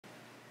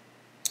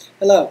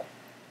Hello,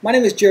 my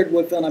name is Jared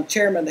Woodfill and I'm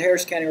Chairman of the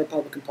Harris County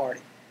Republican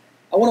Party.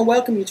 I want to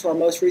welcome you to our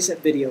most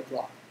recent video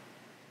blog.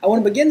 I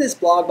want to begin this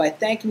blog by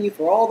thanking you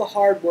for all the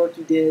hard work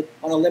you did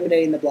on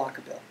eliminating the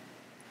blocker bill.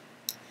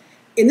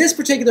 In this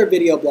particular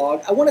video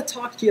blog, I want to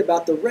talk to you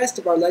about the rest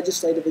of our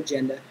legislative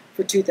agenda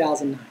for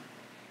 2009.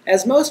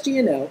 As most of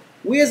you know,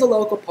 we as a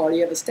local party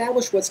have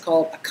established what's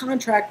called a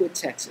contract with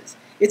Texas.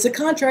 It's a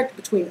contract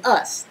between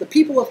us, the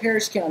people of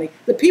Harris County,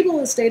 the people in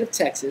the state of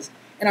Texas,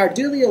 and our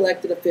duly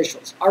elected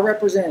officials, our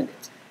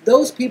representatives,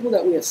 those people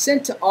that we have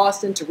sent to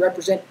Austin to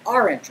represent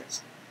our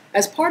interests.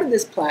 As part of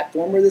this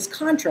platform or this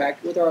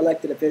contract with our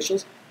elected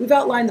officials, we've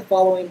outlined the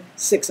following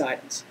 6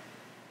 items.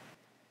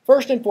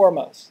 First and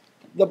foremost,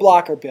 the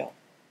blocker bill.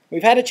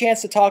 We've had a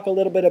chance to talk a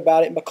little bit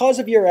about it, and because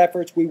of your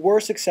efforts, we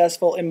were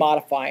successful in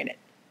modifying it.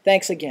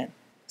 Thanks again.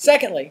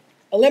 Secondly,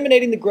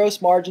 eliminating the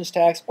gross margins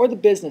tax or the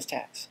business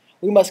tax.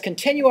 We must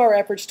continue our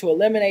efforts to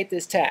eliminate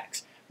this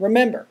tax.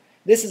 Remember,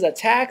 this is a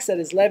tax that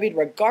is levied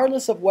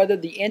regardless of whether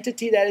the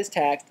entity that is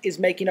taxed is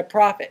making a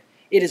profit.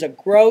 It is a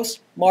gross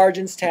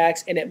margins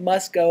tax and it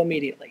must go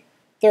immediately.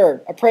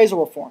 Third,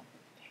 appraisal reform.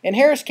 In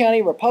Harris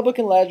County,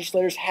 Republican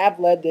legislators have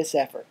led this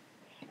effort.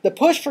 The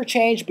push for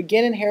change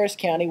began in Harris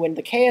County when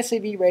the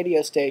KSAV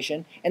radio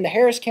station and the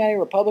Harris County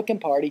Republican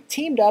Party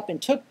teamed up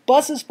and took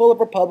buses full of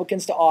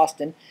Republicans to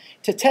Austin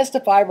to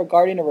testify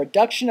regarding a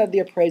reduction of the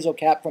appraisal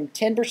cap from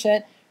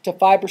 10% to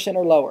 5%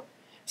 or lower.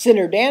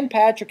 Senator Dan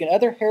Patrick and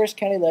other Harris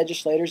County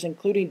legislators,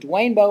 including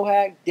Dwayne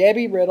Bohack,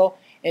 Debbie Riddle,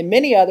 and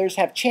many others,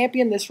 have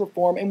championed this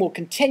reform and will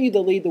continue to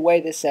lead the way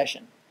this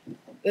session.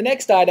 The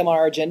next item on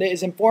our agenda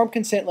is informed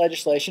consent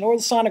legislation, or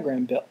the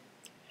sonogram bill.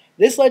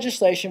 This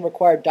legislation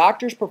required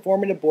doctors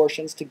performing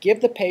abortions to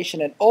give the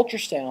patient an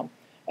ultrasound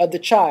of the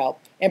child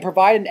and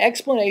provide an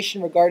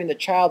explanation regarding the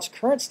child's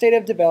current state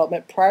of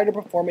development prior to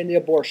performing the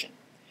abortion.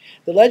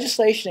 The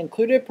legislation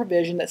included a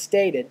provision that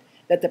stated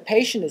that the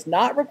patient is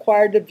not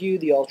required to view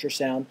the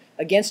ultrasound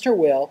against her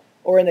will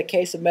or in the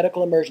case of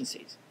medical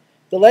emergencies.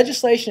 The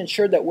legislation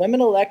ensured that women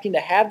electing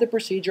to have the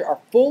procedure are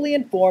fully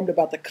informed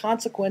about the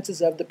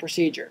consequences of the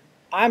procedure.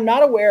 I am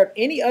not aware of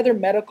any other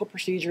medical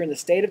procedure in the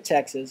state of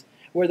Texas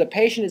where the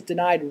patient is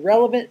denied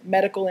relevant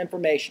medical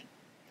information.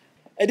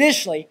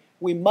 Additionally,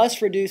 we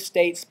must reduce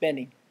state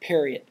spending,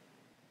 period.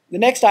 The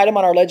next item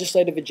on our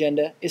legislative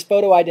agenda is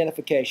photo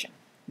identification.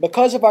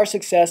 Because of our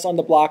success on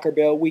the blocker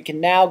bill, we can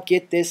now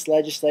get this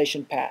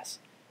legislation passed.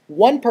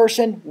 One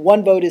person,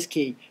 one vote is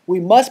key.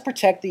 We must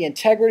protect the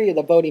integrity of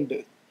the voting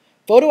booth.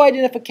 Photo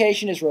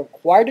identification is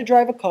required to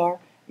drive a car,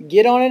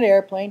 get on an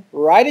airplane,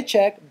 write a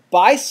check,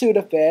 buy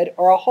Sudafed,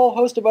 or a whole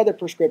host of other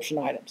prescription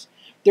items.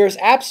 There is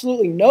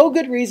absolutely no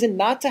good reason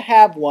not to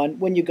have one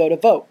when you go to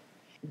vote.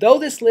 Though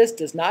this list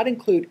does not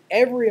include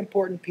every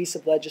important piece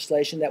of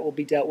legislation that will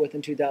be dealt with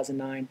in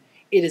 2009,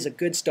 it is a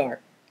good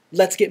start.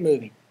 Let's get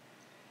moving.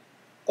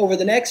 Over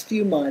the next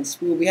few months,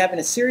 we will be having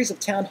a series of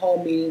town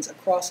hall meetings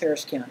across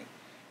Harris County.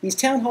 These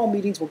town hall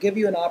meetings will give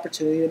you an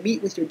opportunity to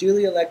meet with your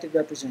duly elected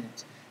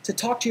representatives, to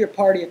talk to your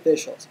party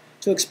officials,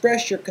 to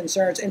express your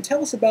concerns, and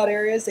tell us about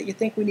areas that you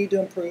think we need to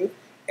improve,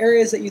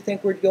 areas that you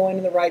think we're going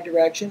in the right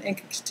direction and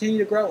can continue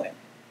to grow in.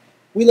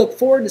 We look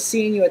forward to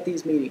seeing you at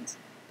these meetings.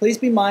 Please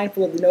be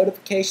mindful of the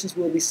notifications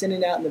we will be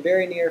sending out in the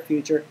very near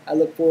future. I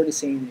look forward to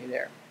seeing you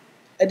there.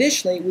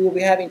 Additionally, we will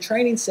be having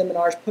training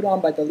seminars put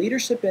on by the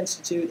Leadership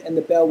Institute and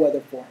the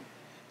Bellwether Forum.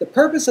 The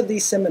purpose of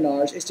these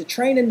seminars is to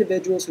train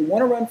individuals who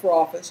want to run for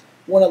office,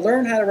 want to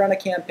learn how to run a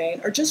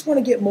campaign, or just want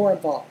to get more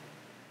involved.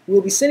 We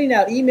will be sending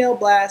out email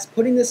blasts,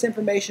 putting this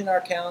information in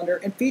our calendar,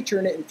 and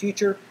featuring it in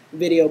future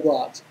video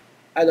blogs.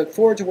 I look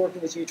forward to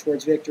working with you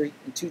towards victory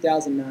in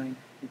 2009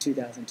 and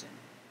 2010.